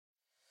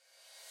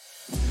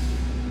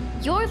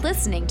You're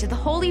listening to the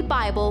Holy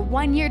Bible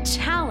 1-Year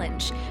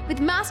Challenge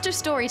with Master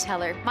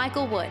Storyteller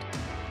Michael Wood,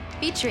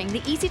 featuring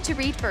the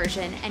easy-to-read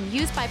version and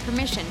used by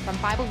permission from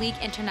Bible League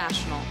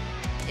International.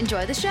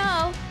 Enjoy the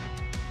show!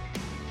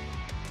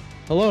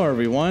 Hello,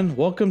 everyone.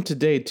 Welcome to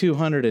day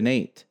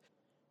 208.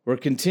 We're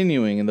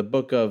continuing in the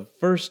book of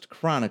 1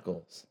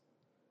 Chronicles.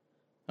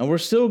 And we're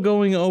still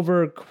going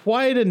over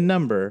quite a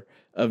number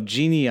of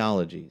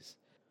genealogies.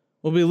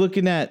 We'll be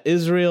looking at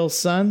Israel's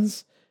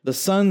sons, the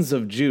sons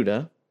of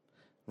Judah,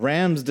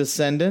 Ram's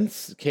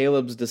descendants,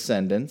 Caleb's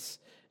descendants,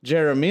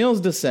 Jerahmeel's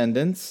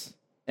descendants,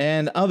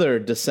 and other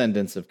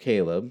descendants of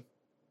Caleb.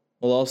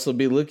 We'll also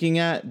be looking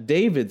at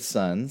David's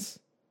sons,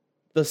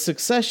 the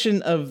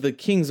succession of the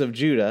kings of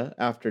Judah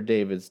after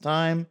David's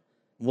time.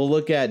 We'll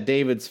look at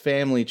David's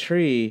family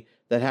tree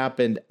that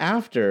happened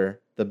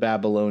after the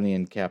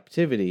Babylonian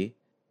captivity,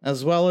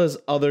 as well as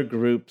other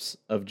groups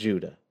of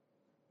Judah.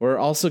 We're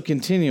also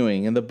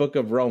continuing in the book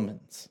of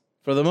Romans.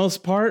 For the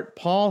most part,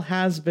 Paul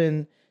has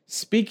been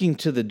speaking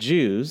to the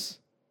Jews,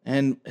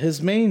 and his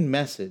main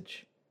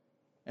message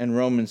in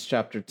Romans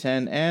chapter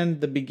 10 and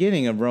the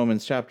beginning of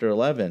Romans chapter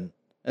 11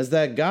 is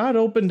that God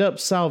opened up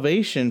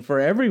salvation for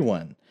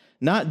everyone,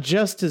 not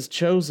just his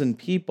chosen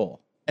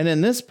people. And in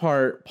this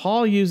part,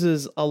 Paul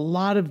uses a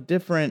lot of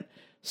different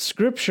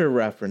scripture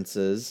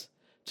references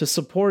to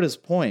support his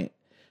point.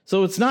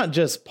 So it's not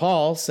just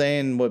Paul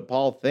saying what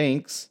Paul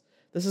thinks.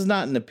 This is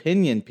not an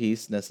opinion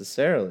piece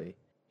necessarily.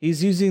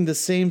 He's using the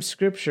same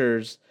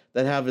scriptures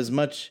that have as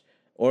much,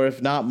 or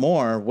if not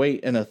more, weight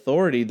and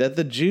authority that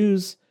the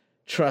Jews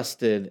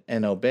trusted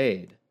and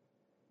obeyed,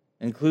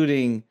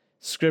 including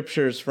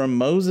scriptures from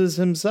Moses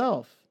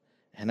himself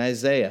and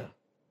Isaiah,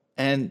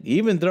 and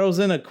even throws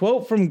in a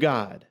quote from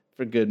God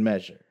for good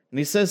measure. And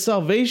he says,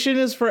 salvation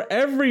is for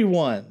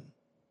everyone.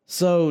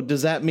 So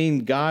does that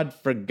mean God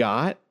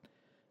forgot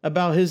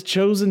about his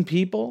chosen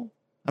people?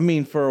 I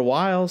mean, for a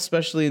while,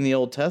 especially in the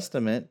Old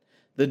Testament,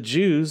 the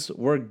Jews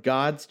were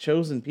God's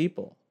chosen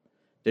people.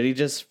 Did he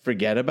just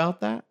forget about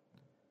that?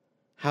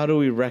 How do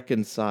we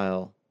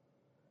reconcile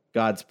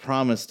God's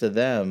promise to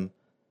them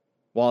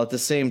while at the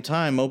same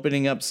time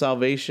opening up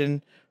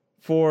salvation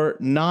for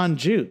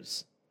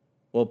non-Jews?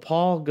 Well,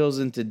 Paul goes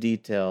into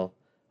detail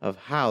of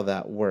how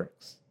that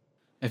works.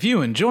 If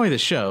you enjoy the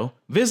show,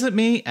 visit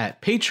me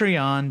at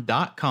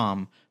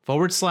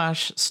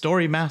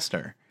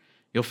patreon.com/storymaster.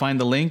 You'll find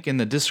the link in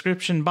the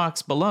description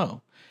box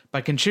below. By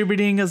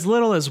contributing as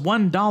little as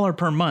 $1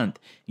 per month,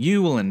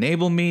 you will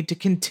enable me to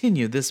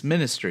continue this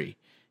ministry,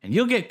 and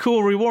you'll get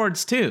cool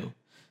rewards too.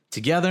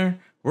 Together,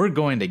 we're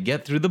going to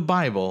get through the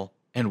Bible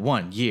in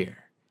 1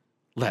 year.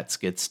 Let's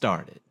get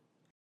started.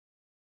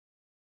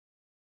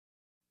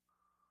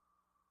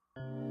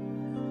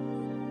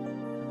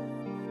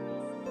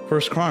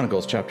 First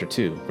Chronicles chapter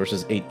 2,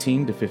 verses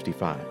 18 to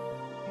 55.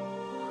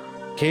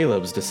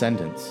 Caleb's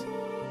descendants.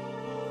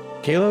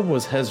 Caleb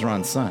was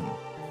Hezron's son.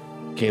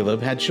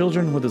 Caleb had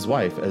children with his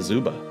wife,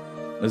 Azubah.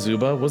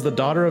 Azubah was the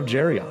daughter of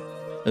Jerioth.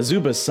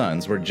 Azubah's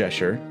sons were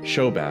Jesher,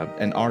 Shobab,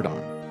 and Ardon.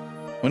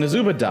 When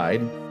Azubah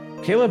died,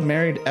 Caleb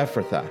married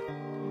Ephrathah.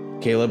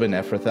 Caleb and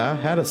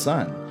Ephrathah had a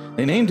son.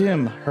 They named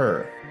him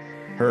Hur.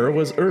 Hur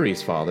was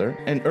Uri's father,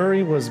 and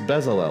Uri was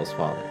Bezalel's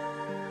father.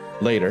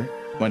 Later,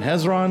 when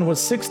Hezron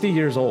was 60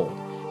 years old,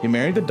 he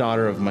married the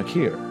daughter of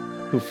Machir,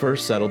 who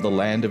first settled the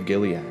land of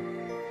Gilead.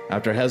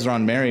 After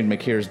Hezron married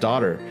Machir's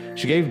daughter,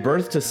 she gave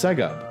birth to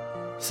Segub.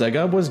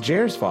 Segub was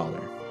Jair's father.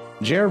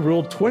 Jair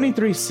ruled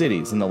 23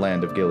 cities in the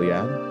land of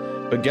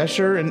Gilead, but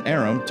Gesher and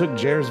Aram took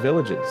Jair's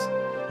villages.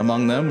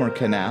 Among them were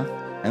Kenath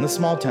and the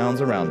small towns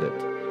around it.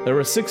 There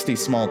were 60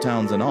 small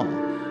towns in all.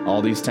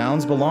 All these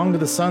towns belonged to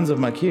the sons of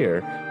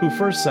Machir, who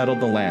first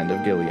settled the land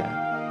of Gilead.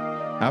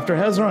 After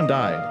Hezron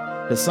died,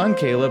 his son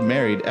Caleb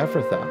married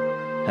Ephrathah,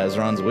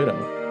 Hezron's widow,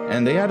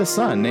 and they had a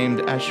son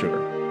named Ashur,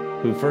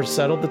 who first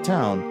settled the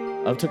town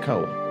of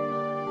Tekoa.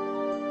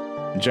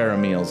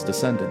 Jerahmeel's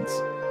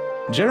descendants.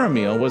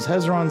 Jerahmeel was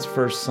Hezron's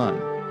first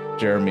son.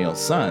 Jerahmeel's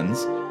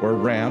sons were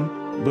Ram,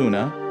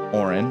 Bunah,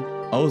 Oren,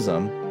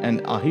 Ozem,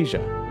 and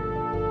Ahijah.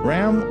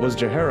 Ram was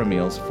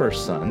Jeherameel's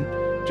first son.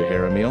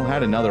 Jeherameel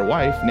had another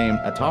wife named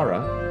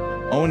Atara.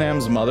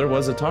 Onam's mother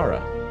was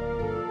Atara.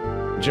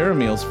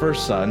 Jerameel's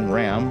first son,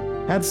 Ram,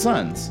 had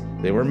sons.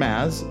 They were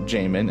Maz,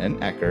 Jamin, and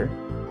Eker.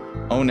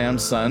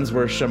 Onam's sons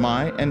were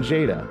Shammai and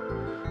Jada.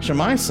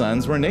 Shammai's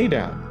sons were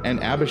Nadab and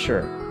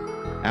Abishur.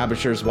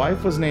 Abishur's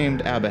wife was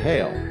named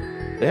Abihail.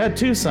 They had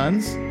two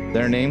sons.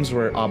 Their names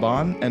were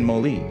Aban and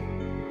Moliv.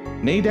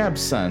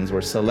 Nadab's sons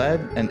were Seled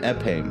and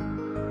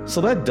Ephaim.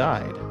 Seled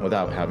died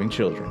without having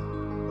children.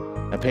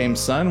 Ephaim's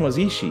son was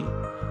Ishi.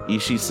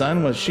 Ishi's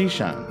son was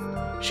Shishan.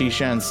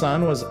 Shishan's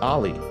son was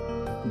Ali.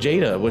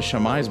 Jada was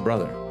Shammai's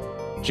brother.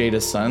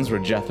 Jada's sons were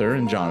Jether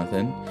and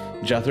Jonathan.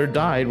 Jether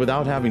died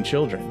without having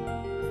children.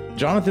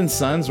 Jonathan's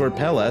sons were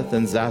Peleth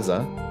and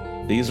Zaza.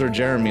 These were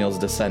Jerameel's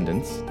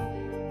descendants.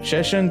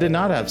 Sheshan did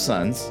not have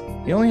sons.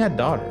 He only had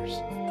daughters.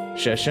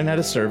 Sheshan had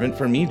a servant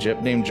from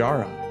Egypt named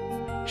Jarah.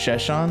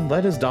 Sheshan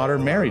let his daughter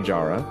marry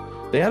Jarah.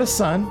 They had a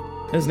son.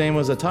 His name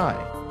was Attai.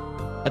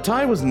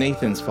 Attai was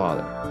Nathan's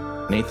father.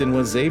 Nathan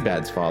was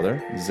Zabad's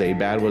father.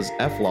 Zabad was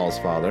Ephlaal's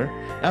father.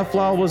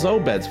 Ephlaal was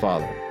Obed's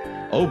father.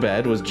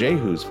 Obed was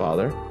Jehu's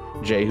father.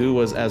 Jehu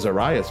was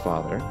Azariah's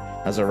father.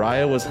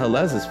 Azariah was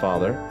Helez's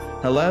father.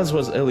 Helez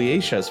was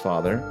Eliashah's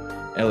father.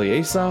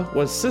 Eleasah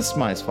was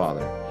Sismai's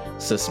father.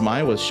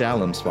 Sismai was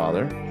Shallum's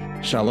father.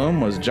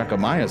 Shallum was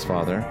Jechamiah's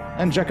father.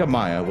 And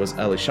Jechamiah was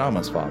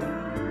Elishama's father.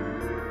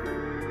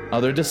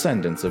 Other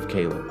descendants of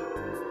Caleb.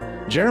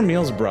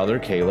 Jerahmeel's brother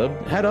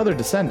Caleb had other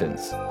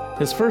descendants.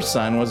 His first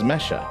son was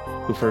Mesha,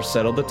 who first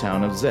settled the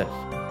town of Ziph.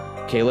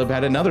 Caleb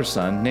had another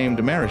son named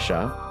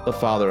Marishah, the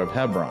father of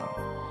Hebron.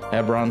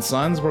 Hebron's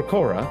sons were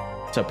Korah,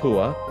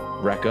 Tapua,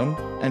 Rechem,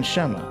 and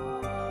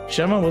Shema.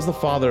 Shema was the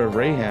father of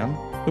Raham,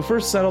 who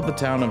first settled the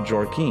town of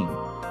Jorkim.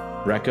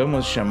 Rechem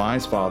was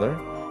Shemai's father.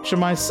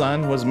 Shemai's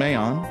son was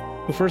Maon,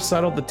 who first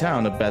settled the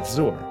town of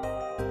Beth-zur.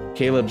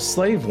 Caleb's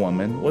slave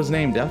woman was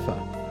named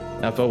Ephah.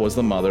 Ephah was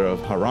the mother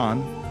of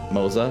Haran,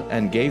 Moza,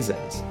 and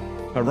Gazez.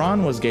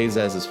 Haran was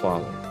Gazez's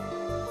father.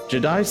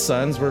 Jedi's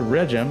sons were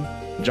Regem,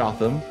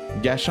 Jotham,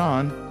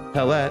 Geshon,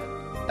 Pelet,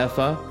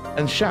 Ephah,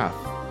 and Shaph.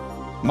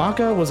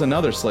 Maacah was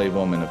another slave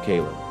woman of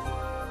Caleb.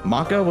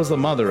 Maacah was the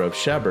mother of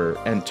Sheber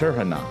and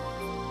Tirhanah.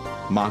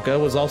 Maacah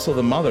was also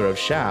the mother of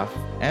Shaph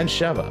and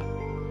Sheva.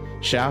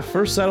 Shaph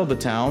first settled the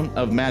town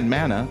of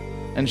Madmannah,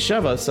 and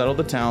Sheva settled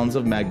the towns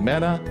of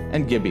Magmena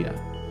and Gibeah.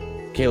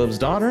 Caleb's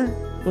daughter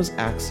was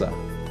Aksa.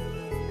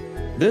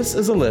 This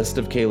is a list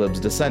of Caleb's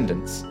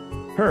descendants.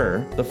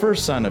 Hur, the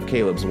first son of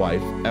Caleb's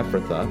wife,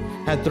 Ephrathah,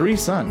 had 3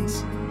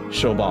 sons: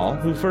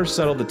 Shobal, who first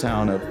settled the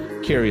town of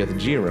Kiriath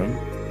Jearim,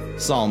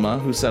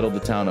 Salma, who settled the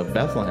town of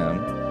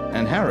Bethlehem,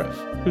 and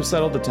Hariph, who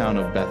settled the town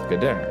of Beth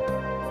Gader.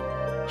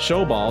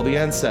 Shobal, the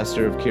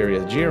ancestor of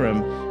Kiriath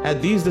Jearim,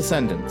 had these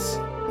descendants: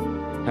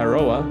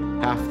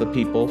 Haroah, half the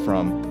people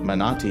from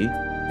Manati,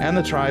 and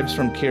the tribes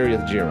from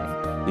Kiriath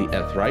Jearim, the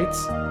Ethrites,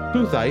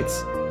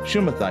 Puthites,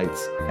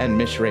 Shumathites, and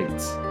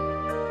Mishrates.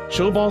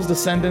 Shobal's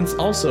descendants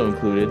also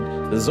included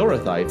the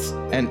Zorathites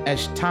and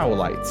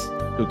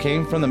Eshtaolites, who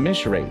came from the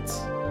Mishrates.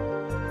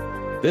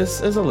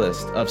 This is a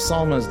list of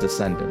Salma's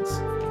descendants: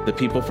 the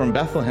people from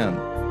Bethlehem,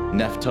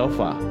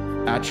 Nephtophah,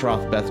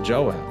 Atroth Beth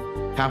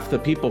Joab, half the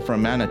people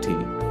from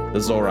Manati, the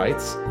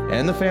Zorites,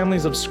 and the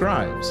families of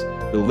scribes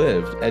who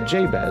lived at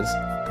Jabez,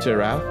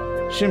 Tirath,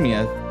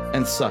 Shimeath,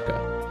 and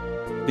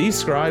Succah. These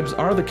scribes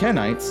are the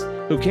Kenites,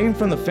 who came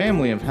from the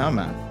family of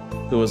Hamath,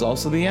 who was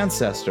also the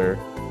ancestor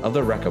of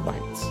the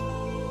Rechabites.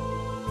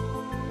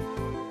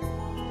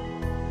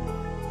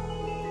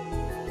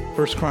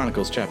 1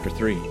 Chronicles chapter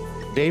 3.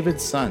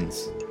 David's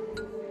sons.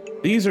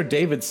 These are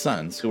David's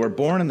sons who were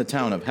born in the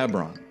town of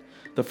Hebron.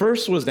 The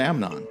first was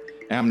Amnon.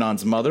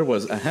 Amnon's mother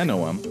was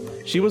Ahinoam.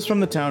 She was from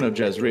the town of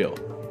Jezreel.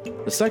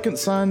 The second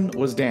son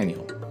was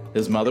Daniel.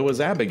 His mother was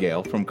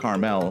Abigail from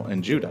Carmel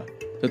in Judah.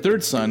 The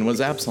third son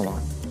was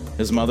Absalom.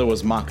 His mother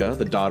was Maacah,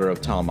 the daughter of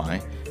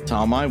Talmai.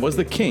 Talmai was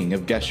the king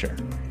of Geshur.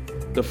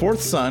 The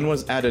fourth son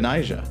was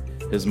Adonijah.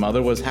 His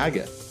mother was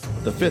Haggith.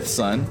 The fifth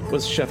son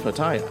was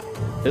Shephatiah.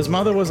 His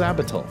mother was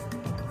Abital.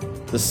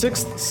 The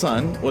sixth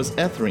son was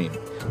Ethream.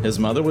 His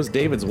mother was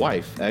David's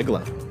wife,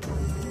 Eglah.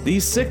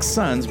 These 6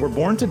 sons were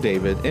born to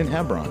David in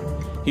Hebron.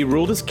 He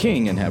ruled as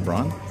king in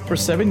Hebron for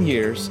 7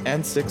 years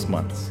and 6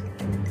 months.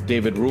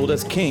 David ruled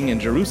as king in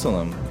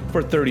Jerusalem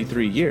for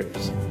 33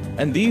 years.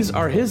 And these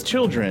are his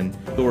children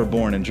who were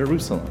born in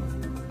Jerusalem: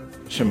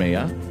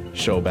 Shemaiah,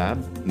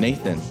 Shobab,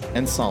 Nathan,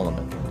 and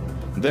Solomon.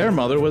 Their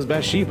mother was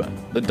Bathsheba,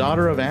 the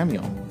daughter of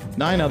Ammiel.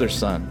 9 other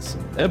sons: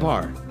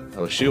 Ibhar,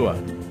 Elishua,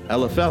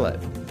 Eliphelet,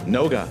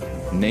 Noga,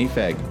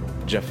 Nepheg,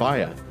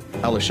 Japhiah,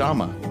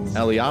 Elishama,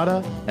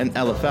 Eliada, and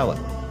Eliphelet.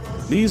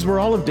 These were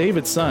all of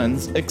David's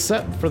sons,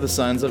 except for the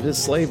sons of his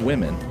slave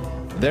women.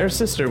 Their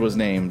sister was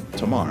named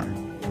Tamar.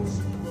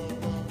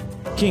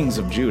 Kings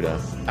of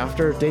Judah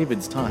after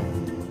David's time.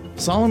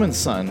 Solomon's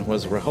son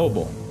was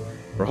Rehoboam.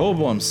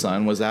 Rehoboam's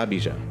son was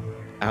Abijah.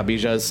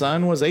 Abijah's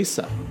son was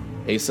Asa.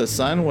 Asa's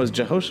son was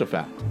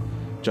Jehoshaphat.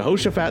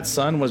 Jehoshaphat's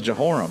son was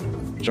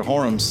Jehoram.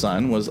 Jehoram's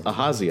son was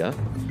Ahaziah.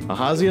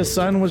 Ahaziah's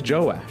son was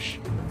Joash.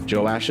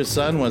 Joash's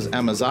son was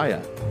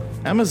Amaziah.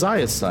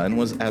 Amaziah's son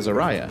was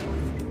Azariah.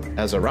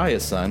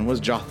 Azariah's son was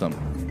Jotham.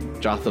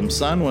 Jotham's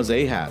son was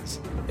Ahaz.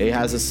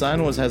 Ahaz's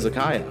son was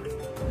Hezekiah.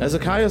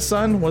 Hezekiah's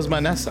son was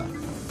Manasseh.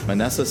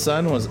 Manasseh's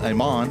son was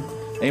Amon.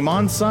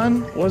 Amon's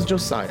son was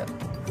Josiah.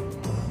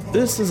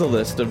 This is a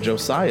list of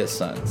Josiah's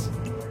sons.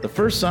 The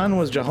first son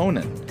was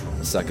Jehonan.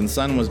 The second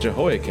son was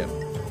Jehoiakim.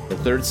 The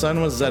third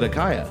son was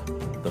Zedekiah.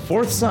 The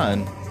fourth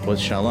son was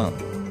Shallum.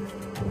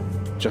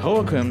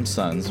 Jehoiakim's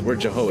sons were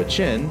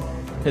Jehoiachin,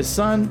 his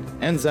son,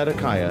 and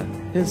Zedekiah,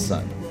 his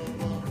son.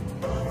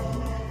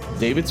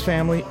 David's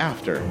family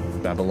after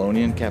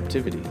Babylonian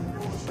captivity.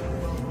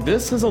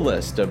 This is a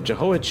list of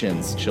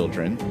Jehoiachin's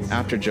children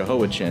after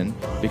Jehoiachin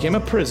became a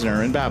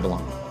prisoner in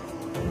Babylon: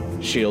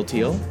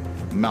 Shealtiel,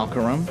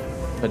 Malchiram,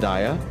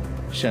 Pedaiah,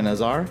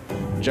 Shenazar,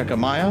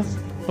 Jechamiah,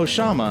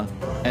 Hoshama,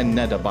 and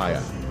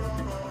Nedabiah.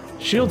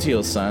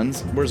 Shealtiel's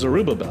sons were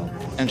Zerubbabel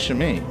and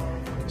Shimei.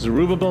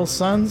 Zerubbabel's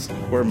sons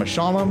were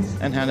Meshullam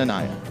and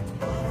Hananiah.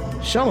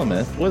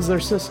 Shelomith was their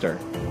sister.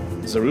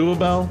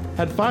 Zerubbabel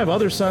had 5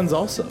 other sons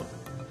also.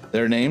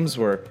 Their names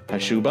were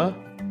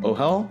Hashubah,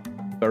 Ohel,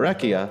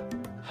 Berechiah,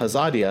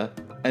 Hazadiah,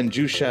 and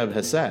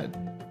Jushab-Hesed.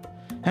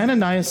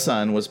 Hananiah's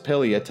son was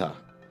Peliatah.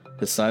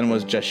 His son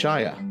was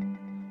Jeshiah.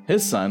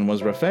 His son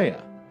was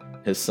Rephaiah.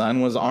 His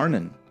son was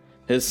Arnan.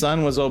 His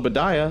son was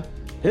Obadiah.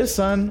 His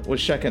son was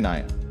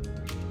Shechaniah.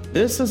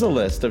 This is a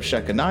list of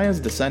Shechaniah's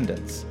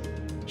descendants.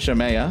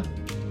 Shemaiah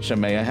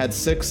had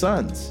 6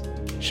 sons: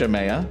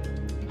 Shemaiah,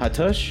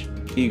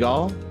 Hattush,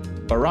 Egal,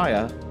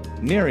 Bariah,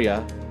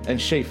 Neriah, and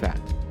Shaphat.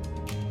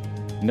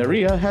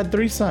 Neriah had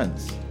 3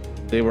 sons.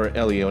 They were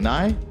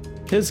Elionai,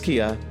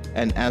 Hizkiah,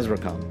 and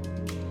Azrikam.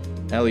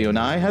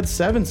 Elionai had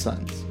 7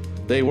 sons.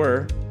 They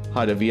were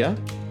Hodaviah,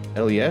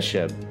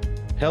 Eliashib,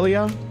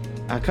 Heliah,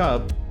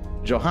 Akab,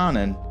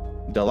 Johanan,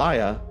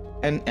 Deliah,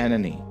 and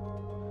Anani.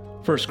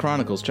 1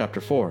 Chronicles chapter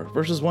 4,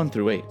 verses 1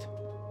 through 8.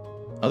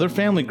 Other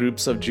family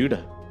groups of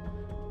Judah.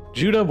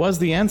 Judah was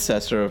the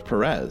ancestor of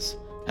Perez,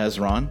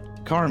 Hezron,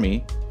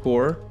 Carmi,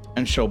 Hur,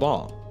 and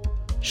Shobal.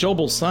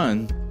 Shobal's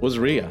son was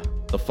Reah,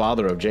 the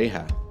father of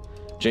Jahath.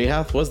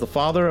 Jahath was the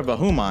father of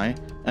Ahumai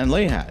and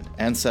Lahad,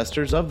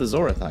 ancestors of the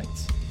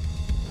Zorathites.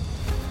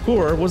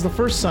 Hur was the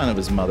first son of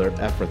his mother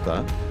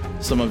Ephrathah.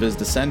 Some of his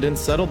descendants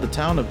settled the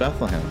town of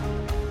Bethlehem.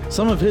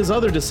 Some of his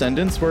other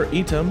descendants were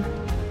Etam,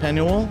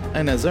 Penuel,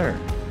 and Ezer.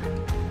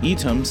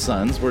 Etam's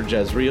sons were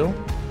Jezreel,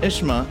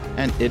 Ishma,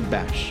 and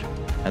Idbash,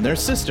 and their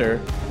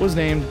sister was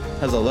named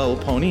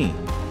Hazalel-Poni.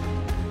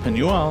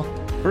 Penuel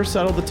first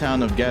settled the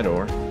town of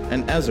Gedor,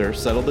 and Ezer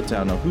settled the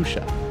town of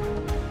Husha.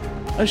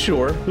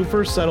 Ashur, who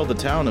first settled the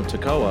town of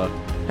Tekoa,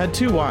 had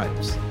 2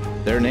 wives.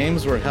 Their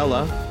names were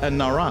Helah and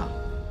Narah.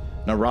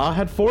 Narah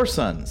had 4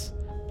 sons: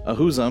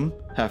 Ahuzam,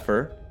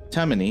 Hefer,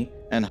 Temeni,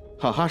 and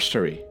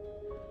Hahashtari.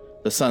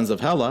 The sons of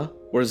Helah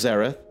were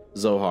Zereth,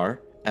 Zohar,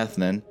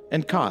 Ethnan,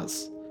 and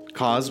Kaz.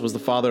 Kaz was the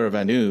father of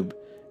Anub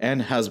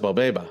and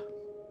Hazbobeba.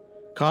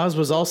 Kaz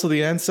was also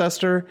the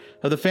ancestor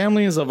of the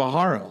families of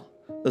Aharel,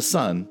 the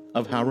son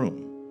of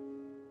Harum.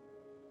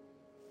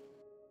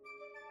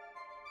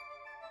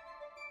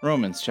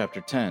 Romans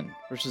chapter 10,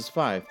 verses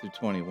 5 through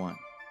 21.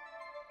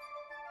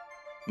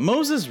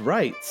 Moses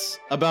writes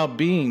about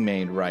being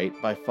made right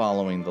by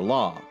following the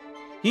law.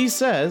 He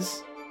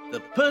says,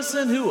 "The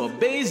person who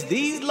obeys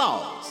these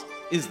laws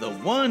is the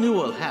one who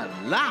will have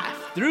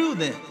life through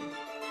them."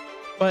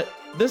 But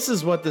this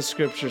is what the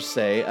scriptures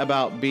say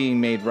about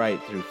being made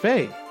right through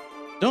faith.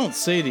 Don't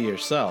say to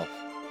yourself,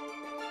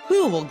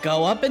 "Who will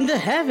go up into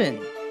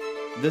heaven?"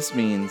 This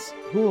means,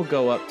 who will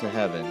go up to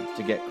heaven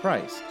to get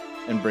Christ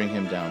and bring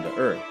him down to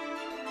earth?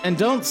 And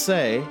don't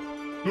say,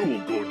 "Who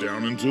will go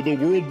down into the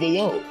world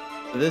below?"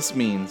 This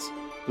means,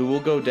 who will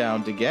go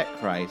down to get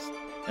Christ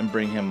and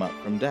bring him up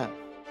from death?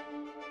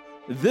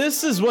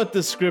 This is what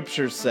the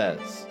scripture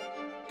says.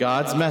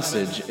 God's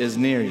message is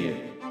near you.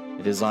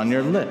 It is on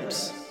your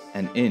lips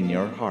and in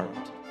your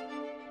heart.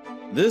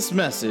 This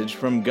message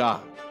from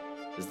God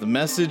is the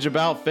message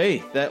about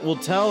faith that will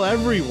tell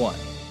everyone.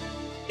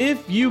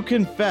 If you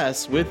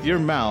confess with your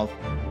mouth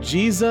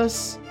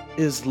Jesus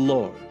is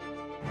Lord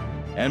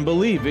and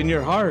believe in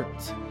your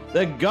heart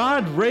that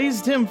God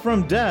raised him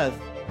from death,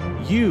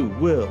 you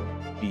will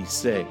be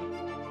saved.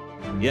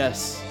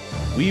 Yes,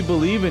 we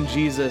believe in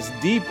Jesus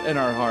deep in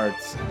our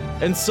hearts,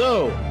 and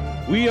so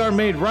we are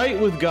made right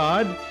with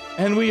God,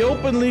 and we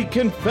openly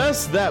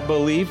confess that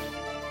belief,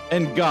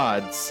 and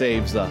God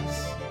saves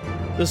us.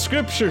 The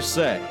scriptures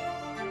say,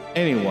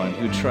 anyone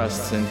who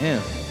trusts in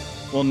him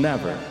will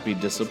never be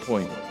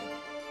disappointed.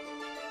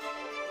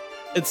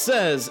 It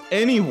says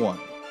anyone,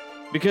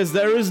 because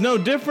there is no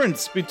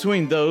difference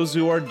between those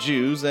who are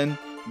Jews and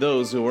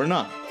those who are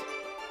not.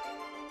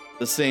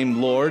 The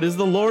same Lord is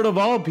the Lord of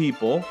all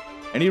people,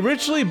 and he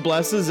richly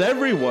blesses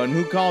everyone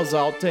who calls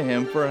out to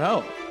him for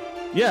help.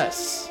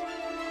 Yes,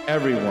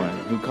 everyone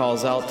who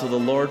calls out to the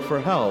Lord for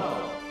help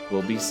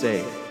will be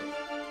saved.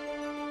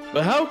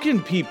 But how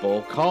can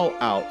people call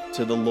out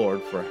to the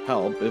Lord for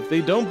help if they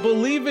don't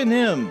believe in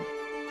him?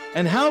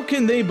 And how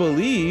can they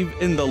believe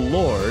in the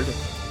Lord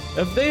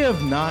if they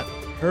have not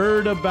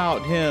heard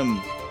about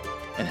him?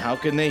 And how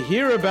can they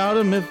hear about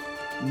him if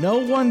no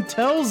one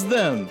tells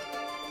them?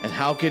 And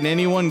how can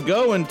anyone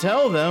go and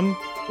tell them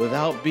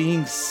without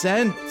being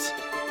sent?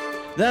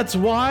 That's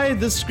why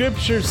the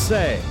scriptures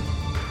say,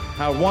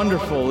 how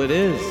wonderful it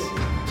is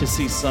to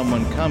see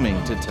someone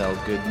coming to tell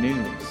good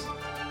news.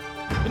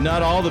 But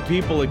not all the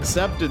people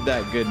accepted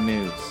that good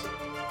news.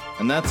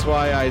 And that's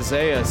why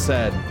Isaiah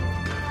said,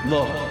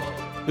 Lord,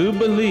 who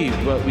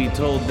believed what we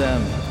told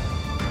them?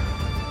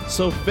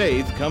 So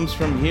faith comes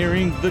from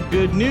hearing the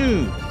good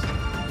news.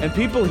 And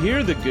people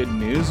hear the good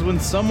news when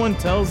someone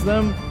tells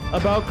them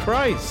about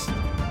Christ.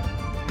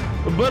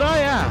 But I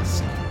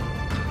ask,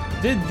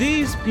 did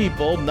these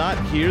people not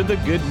hear the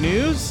good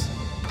news?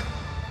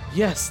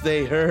 Yes,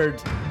 they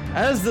heard.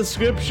 As the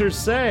scriptures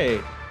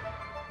say,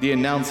 the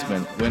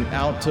announcement went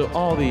out to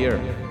all the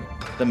earth.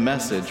 The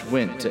message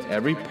went to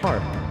every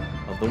part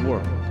of the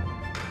world.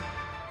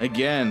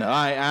 Again,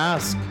 I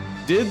ask,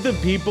 did the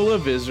people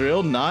of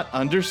Israel not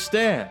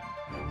understand?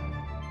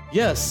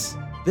 Yes,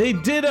 they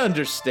did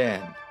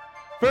understand.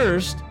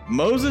 First,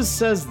 Moses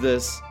says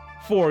this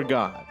for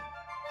God.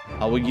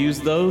 I will use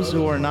those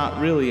who are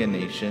not really a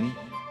nation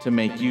to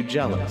make you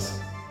jealous.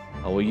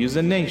 I will use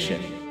a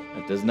nation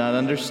that does not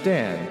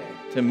understand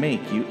to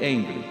make you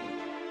angry.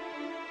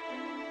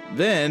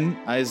 Then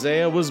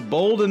Isaiah was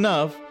bold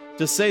enough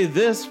to say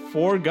this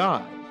for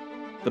God.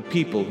 The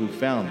people who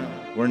found me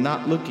were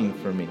not looking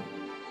for me.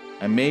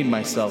 I made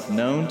myself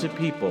known to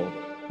people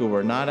who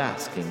were not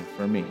asking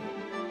for me.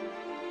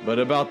 But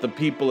about the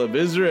people of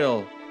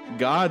Israel,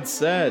 God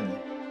said,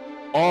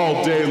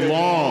 All day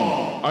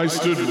long I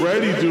stood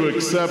ready to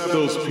accept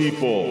those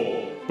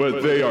people,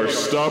 but they are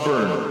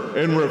stubborn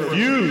and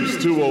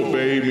refuse to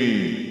obey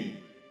me.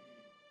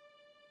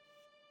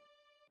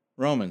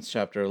 Romans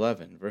chapter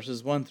 11,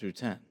 verses 1 through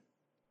 10.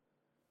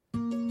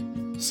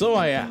 So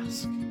I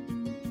ask,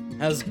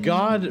 has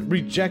God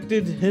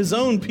rejected his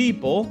own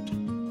people?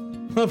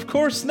 Of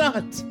course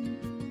not.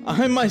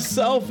 I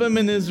myself am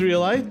an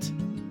Israelite.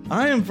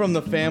 I am from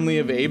the family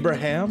of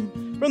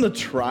Abraham, from the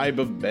tribe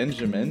of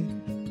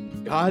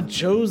Benjamin. God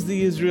chose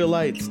the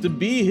Israelites to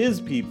be his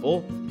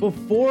people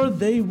before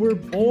they were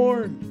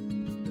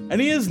born, and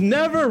he has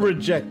never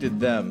rejected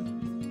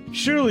them.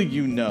 Surely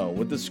you know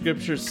what the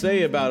scriptures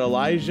say about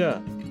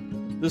Elijah.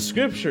 The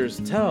scriptures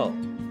tell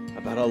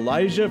about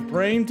Elijah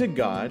praying to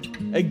God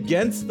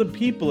against the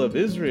people of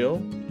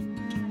Israel.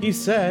 He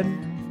said,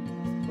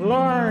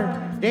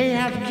 Lord, they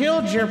have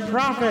killed your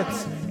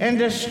prophets and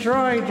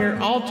destroyed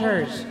your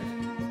altars.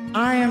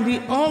 I am the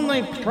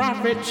only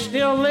prophet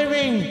still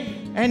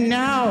living, and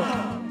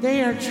now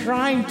they are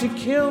trying to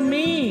kill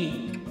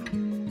me.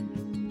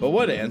 But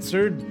what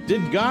answer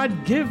did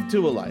God give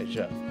to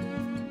Elijah?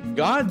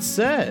 God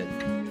said,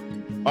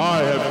 I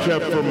have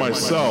kept for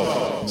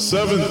myself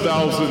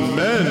 7,000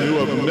 men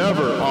who have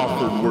never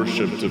offered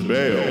worship to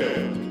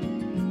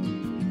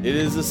Baal. It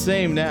is the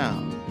same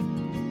now.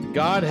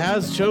 God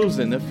has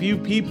chosen a few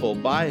people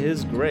by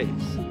his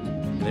grace.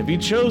 And if he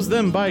chose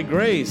them by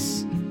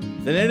grace,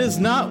 then it is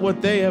not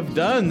what they have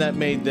done that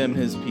made them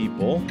his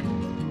people.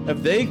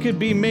 If they could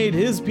be made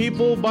his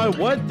people by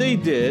what they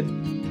did,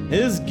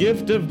 his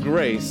gift of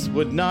grace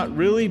would not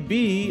really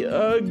be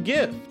a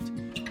gift.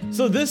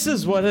 So this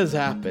is what has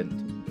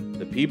happened.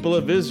 The people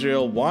of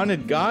Israel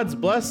wanted God's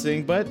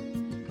blessing, but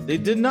they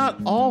did not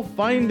all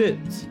find it.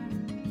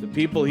 The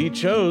people he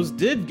chose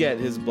did get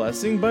his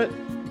blessing, but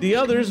the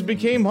others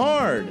became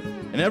hard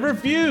and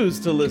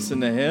refused to listen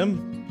to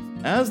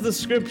him. As the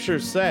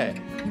scriptures say,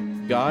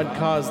 God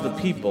caused the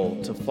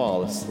people to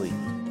fall asleep.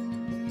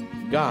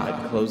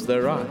 God closed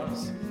their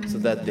eyes so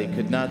that they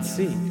could not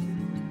see,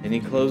 and he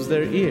closed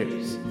their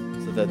ears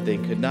so that they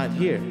could not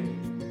hear.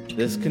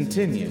 This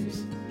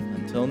continues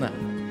until now.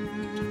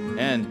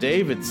 And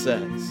David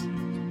says,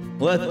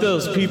 let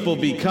those people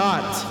be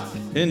caught,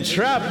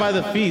 entrapped by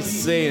the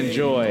feasts they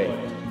enjoy.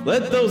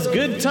 Let those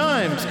good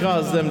times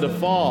cause them to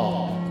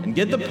fall and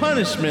get the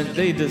punishment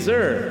they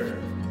deserve.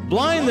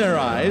 Blind their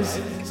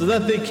eyes so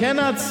that they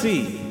cannot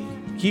see.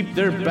 Keep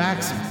their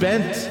backs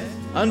bent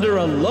under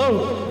a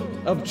load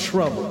of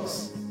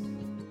troubles.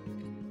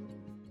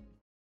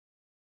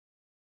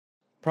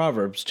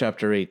 Proverbs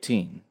chapter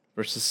 18,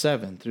 verses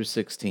 7 through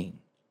 16.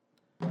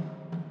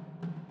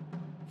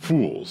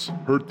 Fools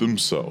hurt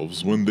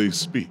themselves when they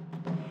speak.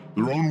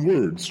 Their own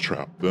words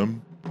trap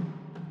them.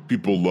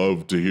 People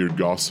love to hear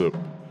gossip.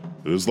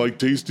 It is like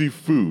tasty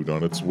food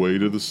on its way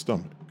to the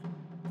stomach.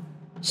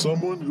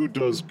 Someone who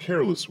does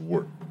careless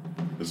work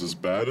is as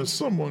bad as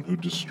someone who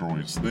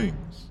destroys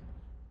things.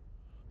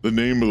 The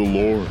name of the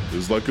Lord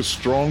is like a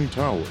strong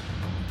tower.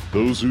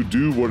 Those who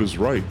do what is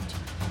right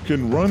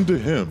can run to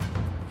him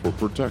for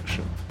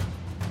protection.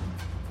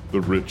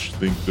 The rich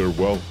think their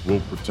wealth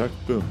will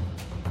protect them.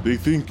 They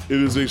think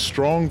it is a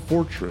strong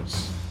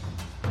fortress.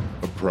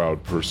 A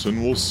proud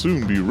person will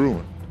soon be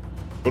ruined,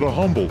 but a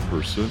humble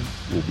person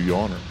will be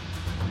honored.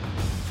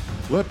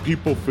 Let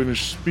people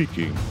finish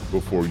speaking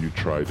before you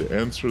try to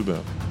answer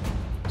them,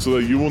 so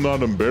that you will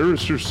not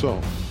embarrass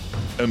yourself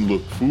and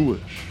look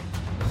foolish.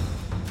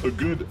 A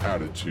good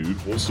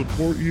attitude will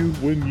support you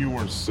when you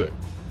are sick,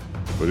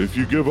 but if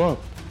you give up,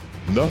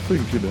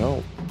 nothing can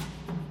help.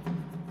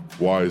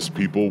 Wise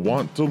people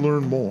want to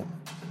learn more,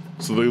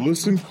 so they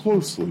listen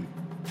closely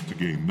to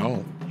gain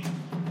knowledge.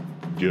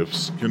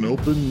 Gifts can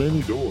open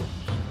many doors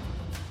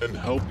and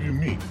help you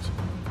meet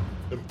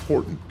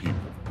important people.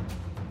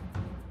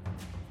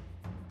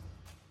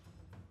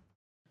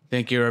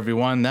 Thank you,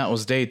 everyone. That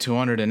was day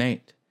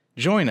 208.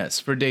 Join us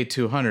for day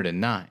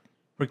 209.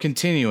 We're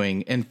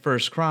continuing in 1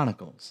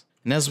 Chronicles.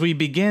 And as we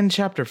begin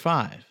chapter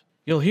 5,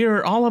 you'll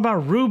hear all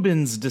about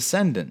Reuben's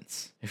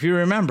descendants. If you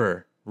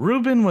remember,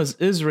 Reuben was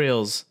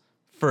Israel's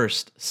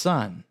first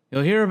son.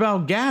 You'll hear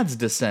about Gad's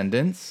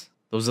descendants.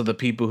 Those are the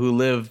people who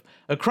live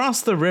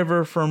across the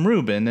river from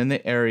Reuben in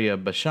the area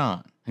of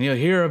Bashan. And you'll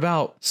hear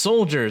about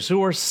soldiers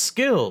who are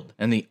skilled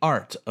in the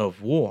art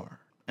of war.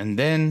 And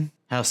then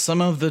how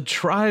some of the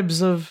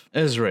tribes of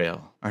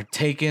Israel are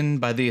taken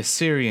by the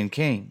Assyrian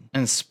king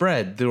and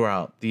spread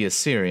throughout the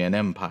Assyrian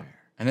Empire.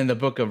 And in the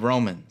book of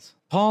Romans,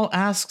 Paul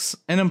asks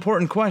an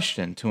important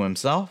question to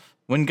himself.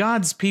 When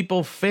God's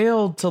people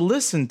failed to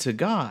listen to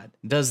God,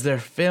 does their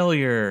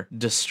failure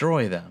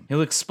destroy them?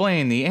 He'll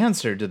explain the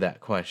answer to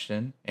that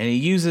question, and he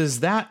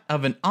uses that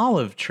of an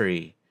olive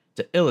tree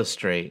to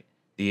illustrate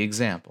the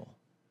example.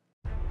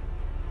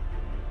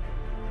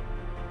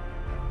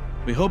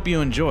 We hope you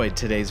enjoyed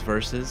today's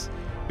verses.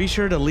 Be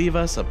sure to leave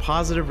us a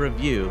positive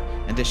review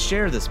and to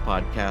share this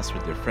podcast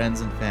with your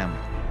friends and family.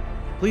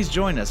 Please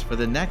join us for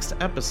the next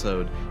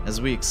episode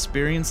as we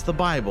experience the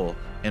Bible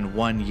in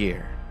 1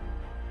 year.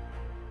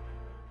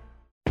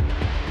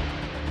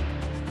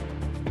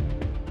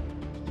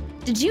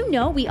 Did you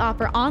know we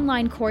offer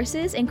online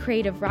courses in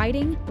creative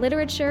writing,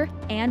 literature,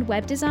 and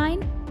web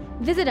design?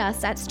 Visit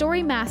us at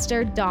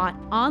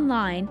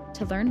storymaster.online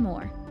to learn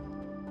more.